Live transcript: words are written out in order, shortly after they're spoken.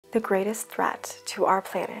The greatest threat to our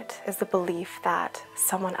planet is the belief that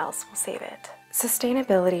someone else will save it.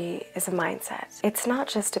 Sustainability is a mindset. It's not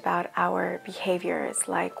just about our behaviors,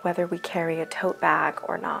 like whether we carry a tote bag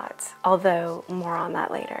or not, although more on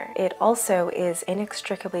that later. It also is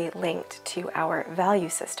inextricably linked to our value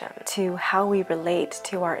system, to how we relate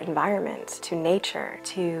to our environment, to nature,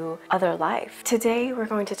 to other life. Today, we're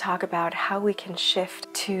going to talk about how we can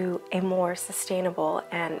shift to a more sustainable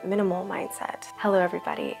and minimal mindset. Hello,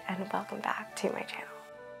 everybody, and welcome back to my channel.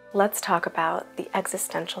 Let's talk about the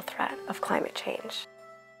existential threat of climate change.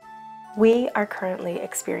 We are currently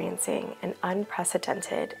experiencing an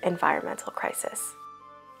unprecedented environmental crisis.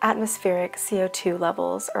 Atmospheric CO2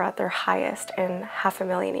 levels are at their highest in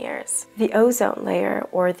 500,000 years. The ozone layer,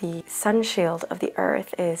 or the sun shield of the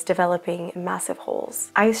Earth, is developing massive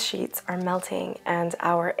holes. Ice sheets are melting, and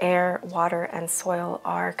our air, water, and soil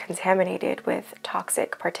are contaminated with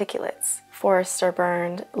toxic particulates. Forests are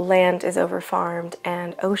burned, land is overfarmed,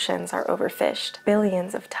 and oceans are overfished.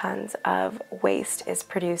 Billions of tons of waste is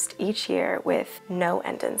produced each year with no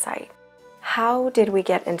end in sight. How did we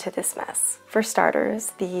get into this mess? For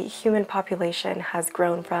starters, the human population has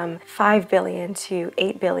grown from 5 billion to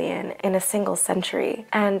 8 billion in a single century.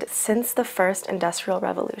 And since the first industrial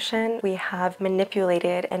revolution, we have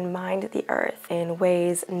manipulated and mined the earth in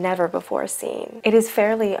ways never before seen. It is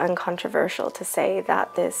fairly uncontroversial to say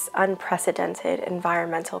that this unprecedented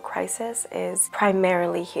environmental crisis is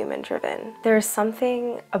primarily human-driven. There is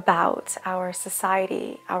something about our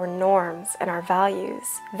society, our norms, and our values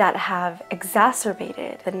that have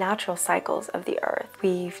exacerbated the natural cycles of the earth.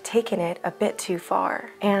 We've taken it a bit too far,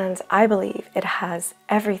 and I believe it has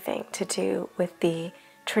everything to do with the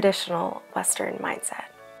traditional Western mindset.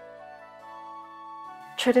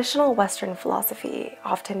 Traditional Western philosophy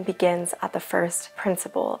often begins at the first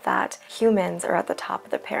principle that humans are at the top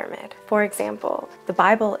of the pyramid. For example, the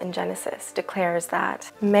Bible in Genesis declares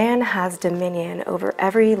that man has dominion over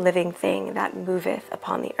every living thing that moveth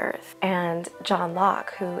upon the earth. And John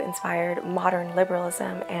Locke, who inspired modern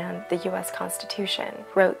liberalism and the US Constitution,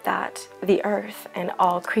 wrote that the earth and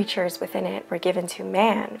all creatures within it were given to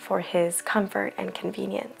man for his comfort and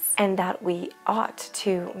convenience, and that we ought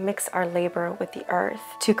to mix our labor with the earth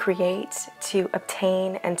to create, to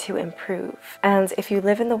obtain, and to improve. And if you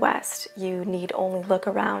live in the West, you need only look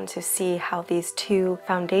around to see how these two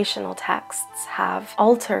foundational texts have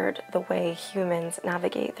altered the way humans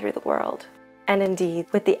navigate through the world. And indeed,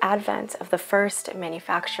 with the advent of the first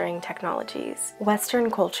manufacturing technologies,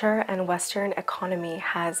 Western culture and Western economy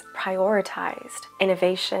has prioritized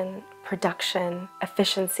innovation, production,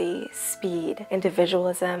 efficiency, speed,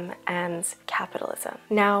 individualism, and capitalism.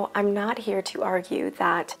 Now, I'm not here to argue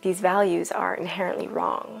that these values are inherently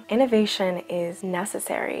wrong. Innovation is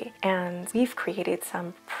necessary, and we've created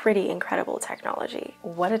some pretty incredible technology.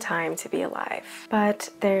 What a time to be alive. But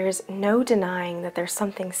there's no denying that there's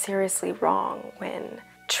something seriously wrong when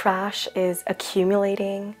trash is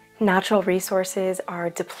accumulating, natural resources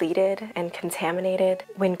are depleted and contaminated,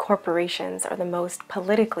 when corporations are the most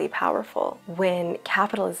politically powerful, when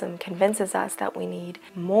capitalism convinces us that we need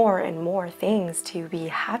more and more things to be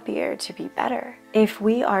happier, to be better. If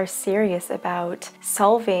we are serious about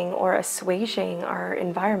solving or assuaging our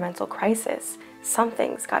environmental crisis,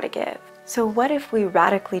 something's gotta give. So what if we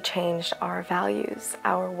radically changed our values,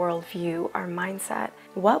 our worldview, our mindset?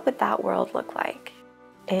 What would that world look like?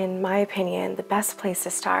 In my opinion, the best place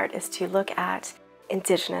to start is to look at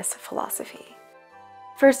Indigenous philosophy.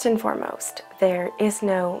 First and foremost, there is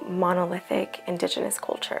no monolithic Indigenous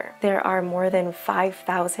culture. There are more than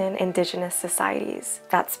 5,000 Indigenous societies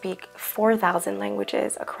that speak 4,000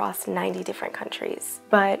 languages across 90 different countries.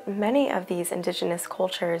 But many of these Indigenous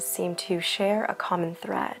cultures seem to share a common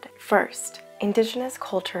thread. First, Indigenous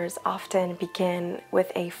cultures often begin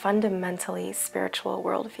with a fundamentally spiritual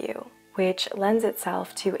worldview, which lends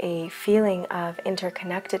itself to a feeling of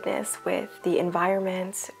interconnectedness with the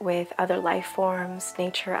environment, with other life forms,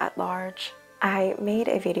 nature at large. I made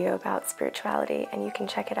a video about spirituality, and you can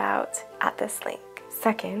check it out at this link.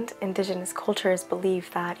 Second, Indigenous cultures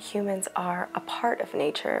believe that humans are a part of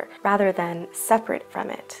nature rather than separate from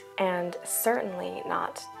it, and certainly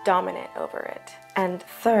not dominant over it. And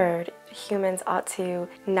third, humans ought to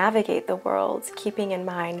navigate the world keeping in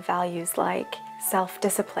mind values like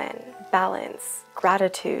self-discipline, balance,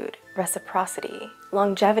 gratitude, reciprocity,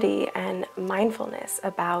 longevity, and mindfulness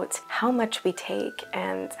about how much we take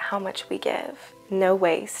and how much we give. No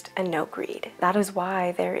waste and no greed. That is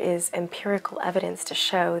why there is empirical evidence to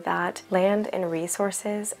show that land and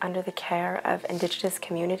resources under the care of Indigenous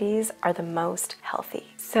communities are the most healthy.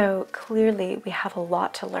 So clearly we have a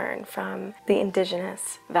lot to learn from the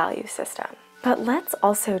Indigenous value system. But let's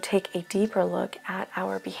also take a deeper look at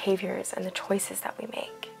our behaviors and the choices that we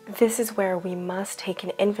make. This is where we must take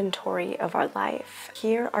an inventory of our life.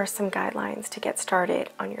 Here are some guidelines to get started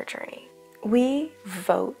on your journey. We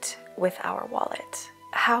vote with our wallet.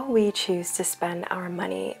 How we choose to spend our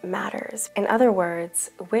money matters. In other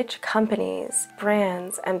words, which companies,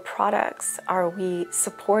 brands, and products are we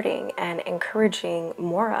supporting and encouraging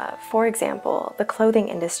more of? For example, the clothing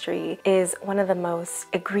industry is one of the most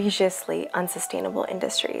egregiously unsustainable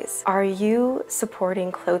industries. Are you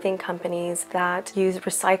supporting clothing companies that use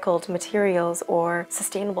recycled materials or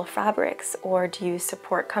sustainable fabrics? Or do you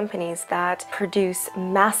support companies that produce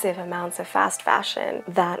massive amounts of fast fashion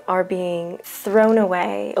that are being thrown away,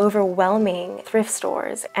 overwhelming thrift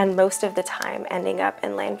stores, and most of the time ending up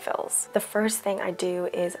in landfills? The first thing I do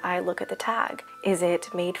is I look at the tag. Is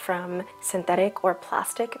it made from synthetic or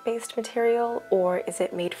plastic-based material, or is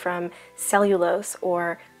it made from cellulose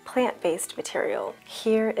or plant-based material?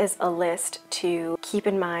 Here is a list to keep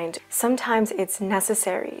in mind. Sometimes it's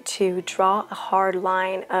necessary to draw a hard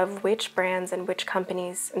line of which brands and which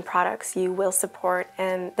companies and products you will support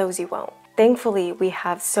and those you won't. Thankfully, we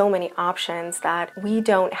have so many options that we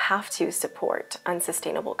don't have to support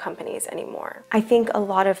unsustainable companies anymore. I think a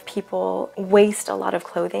lot of people waste a lot of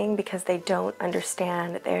clothing because they don't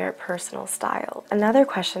understand their personal style. Another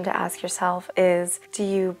question to ask yourself is, do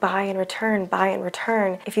you buy and return, buy and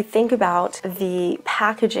return? If you think about the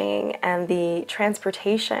packaging and the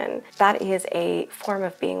transportation, that is a form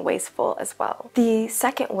of being wasteful as well. The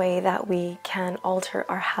second way that we can alter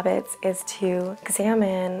our habits is to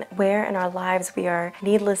examine where in our lives we are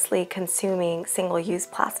needlessly consuming single-use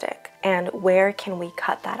plastic, and where can we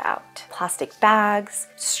cut that out? Plastic bags,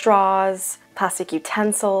 straws, plastic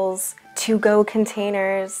utensils, to-go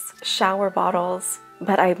containers, shower bottles.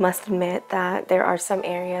 But I must admit that there are some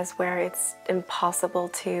areas where it's impossible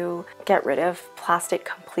to get rid of plastic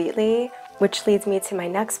completely, which leads me to my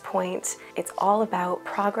next point. It's all about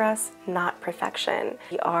progress, not perfection.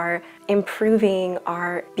 We are improving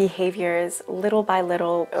our behaviors little by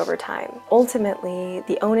little over time. Ultimately,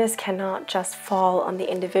 the onus cannot just fall on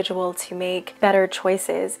the individual to make better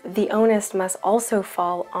choices. The onus must also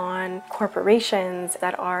fall on corporations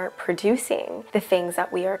that are producing the things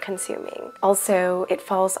that we are consuming. Also, it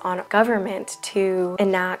falls on government to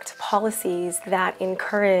enact policies that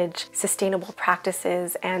encourage sustainable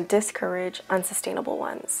practices and discourage unsustainable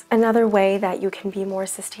ones. Another way that you can be more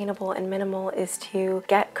sustainable and minimal is to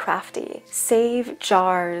get crafty. Save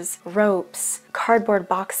jars, ropes, cardboard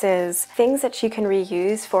boxes, things that you can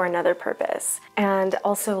reuse for another purpose, and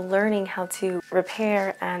also learning how to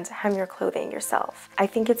repair and hem your clothing yourself. I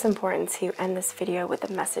think it's important to end this video with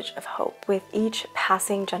a message of hope. With each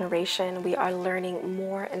passing generation, we are learning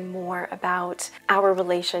more and more about our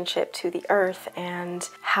relationship to the earth and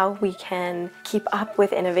how we can keep up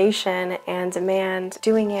with innovation and demand,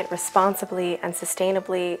 doing it responsibly and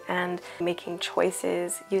sustainably, and making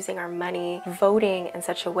choices, using our money, voting in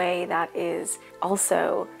such a way that is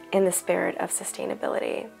also in the spirit of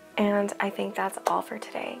sustainability. And I think that's all for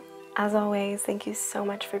today. As always, thank you so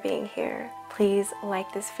much for being here. Please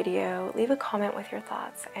like this video, leave a comment with your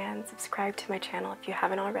thoughts, and subscribe to my channel if you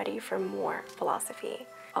haven't already for more philosophy.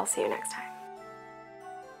 I'll see you next time.